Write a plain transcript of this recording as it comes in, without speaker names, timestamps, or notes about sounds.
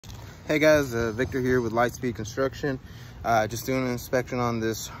Hey guys, Victor here with Lightspeed Construction. Just doing an inspection on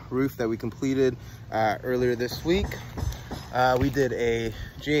this roof that we completed earlier this week. We did a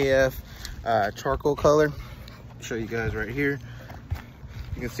GAF charcoal color. I'll show you guys right here.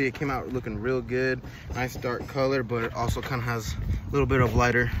 You can see it came out looking real good. Nice dark color, but it also kind of has a little bit of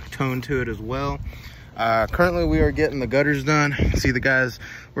lighter tone to it as well. Currently we are getting the gutters done. You can see the guys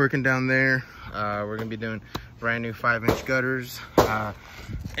working down there. We're gonna be doing brand new 5-inch gutters,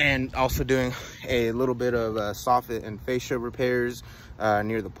 and also doing a little bit of soffit and fascia repairs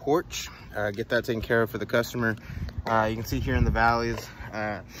near the porch. Get that taken care of for the customer. You can see here in the valleys,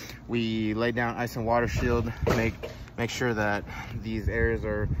 we laid down ice and water shield, make sure that these areas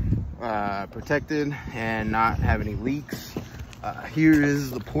are protected and not have any leaks. Here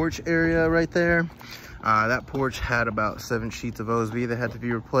is the porch area right there. That porch had about 7 sheets of OSB that had to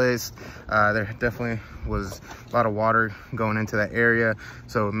be replaced. There definitely was a lot of water going into that area,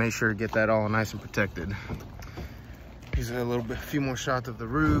 so make sure to get that all nice and protected. Here's a few more shots of the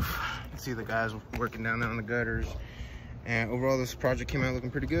roof. You can see the guys working down there on the gutters. And overall, this project came out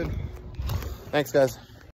looking pretty good. Thanks, guys.